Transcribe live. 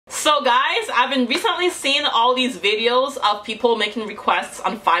So guys, I've been recently seeing all these videos of people making requests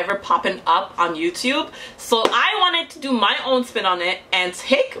on Fiverr popping up on YouTube. So I wanted to do my own spin on it and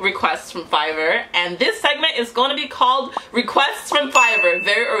take requests from Fiverr. And this segment is going to be called Requests from Fiverr.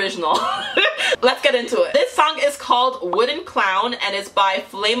 Very original. Let's get into it. This song is called Wooden Clown and it's by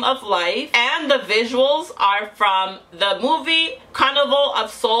Flame of Life. And the visuals are from the movie Carnival of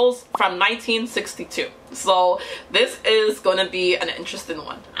Souls from 1962. So this is gonna be an interesting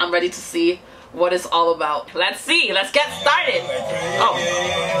one. I'm ready to see what it's all about. Let's see, let's get started. Oh,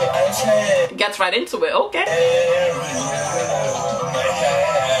 gets right into it, okay.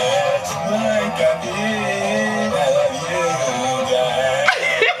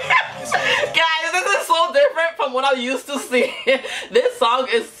 Guys, this is so different from what I'm used to seeing. This song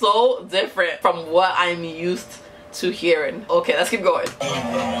is so different from what I'm used to hearing. Okay, let's keep going.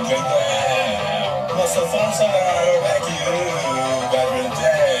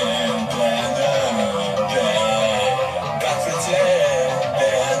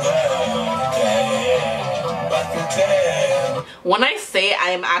 When I say I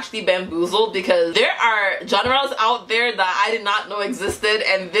am actually bamboozled, because there are genres out there that I did not know existed,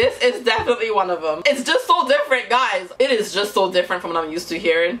 and this is definitely one of them. It's just so different, guys. It is just so different from what I'm used to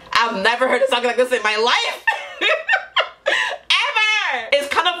hearing. I've never heard a song like this in my life. It's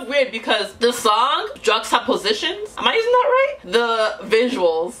kind of weird because the song juxtapositions, am I using that right? The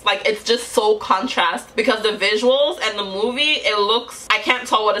visuals, like it's just so contrast because the visuals and the movie, it looks, I can't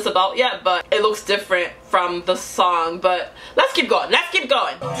tell what it's about yet, but it looks different from the song. But let's keep going, let's keep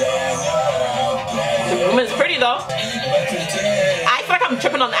going. The woman's pretty though. I feel like I'm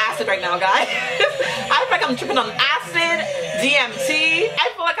tripping on acid right now, guys. I feel like I'm tripping on acid, DMT.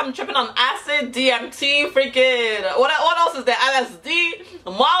 I feel like I'm tripping on acid, DMT, freaking, what else is there? LSD,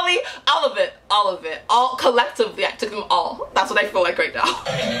 Molly, all of it, all collectively. I took them all. That's what I feel like right now.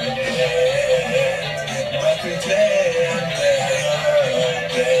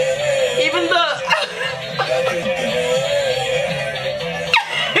 Even the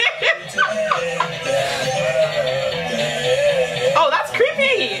oh, that's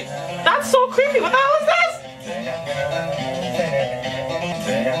creepy. That's so creepy. What the hell is this?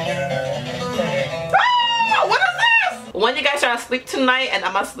 When you guys are asleep tonight and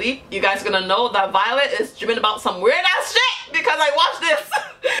I'm asleep, you guys are gonna know that Violet is dreaming about some weird ass shit because I watched this.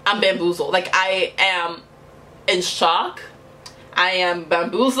 I'm bamboozled. Like, I am in shock. I am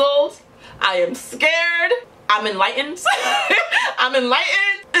bamboozled. I am scared. I'm enlightened. I'm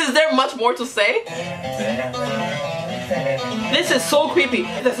enlightened. Is there much more to say? This is so creepy.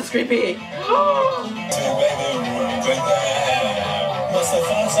 This is creepy.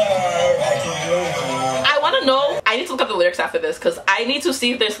 I want to know, I need to look up the lyrics after this because I need to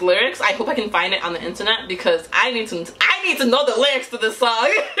see if there's lyrics. I hope I can find it on the internet because I need to know the lyrics to this song.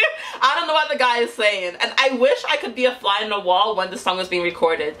 I don't know what the guy is saying, and I wish I could be a fly on the wall when the song was being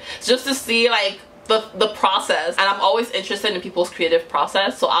recorded just to see like the process. And I'm always interested in people's creative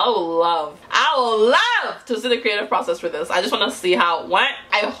process, so I will love to see the creative process for this. I just want to see how it went.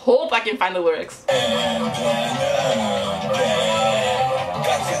 I hope I can find the lyrics.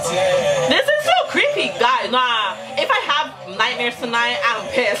 This is so creepy, guys. Nah, if I have nightmares tonight, I'm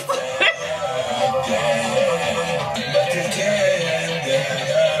pissed.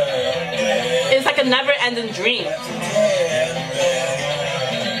 It's like a never-ending dream.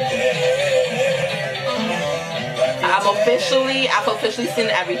 I've officially seen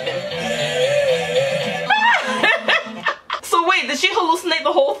everything. So wait, did she hallucinate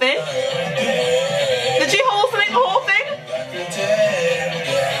the whole thing? Did she hallucinate the whole thing?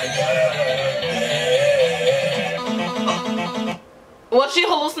 Was she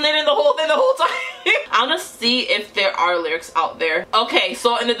hallucinating the whole thing the whole time? I want to see if there are lyrics out there. Okay,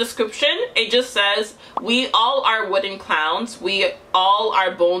 so in the description, it just says, "We all are wooden clowns. We all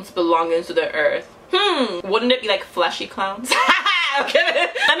are bones belonging to the earth." Wouldn't it be like fleshy clowns? Okay.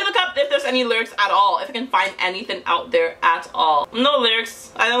 Let me look up if there's any lyrics at all, if I can find anything out there at all. No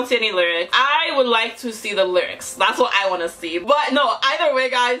lyrics. I don't see any lyrics. I would like to see the lyrics. That's what I want to see. But no, either way,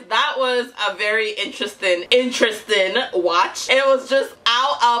 guys, that was a very interesting watch. It was just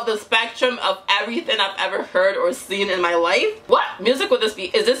out of the spectrum of everything I've ever heard or seen in my life. What music would this be?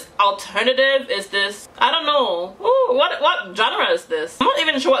 Is this alternative? Is this, I don't know. Ooh, what genre is this? I'm not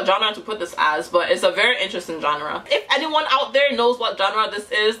even sure what genre to put this as, but it's a very interesting genre. If anyone out there knows what genre this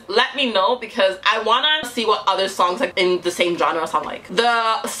is, let me know because I want to see what other songs like in the same genre sound like.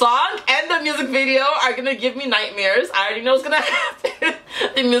 The song and the music video are gonna give me nightmares. I already know it's gonna happen.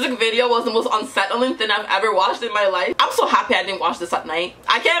 The music video was the most unsettling thing I've ever watched in my life. I'm I'm so happy I didn't watch this at night.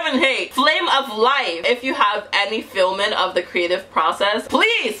 I can't even hate. Flame of Life. If you have any filming of the creative process,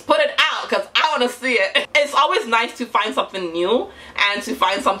 please put it out because I want to see it. It's always nice to find something new and to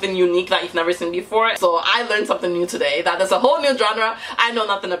find something unique that you've never seen before. So I learned something new today, that there's a whole new genre I know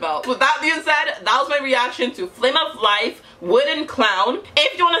nothing about. With that being said, that was my reaction to Flame of Life Wooden Clown.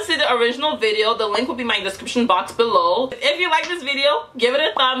 If you want to see the original video, the link will be in my description box below. If you like this video, give it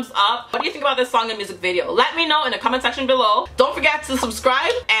a thumbs up. What do you think about this song and music video? Let me know in the comment section below. Don't forget to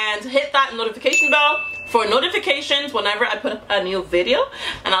subscribe and hit that notification bell for notifications whenever I put up a new video,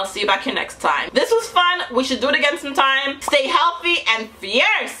 and I'll see you back here next time. This was fun. We should do it again sometime. Stay healthy and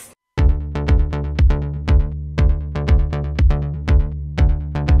fierce.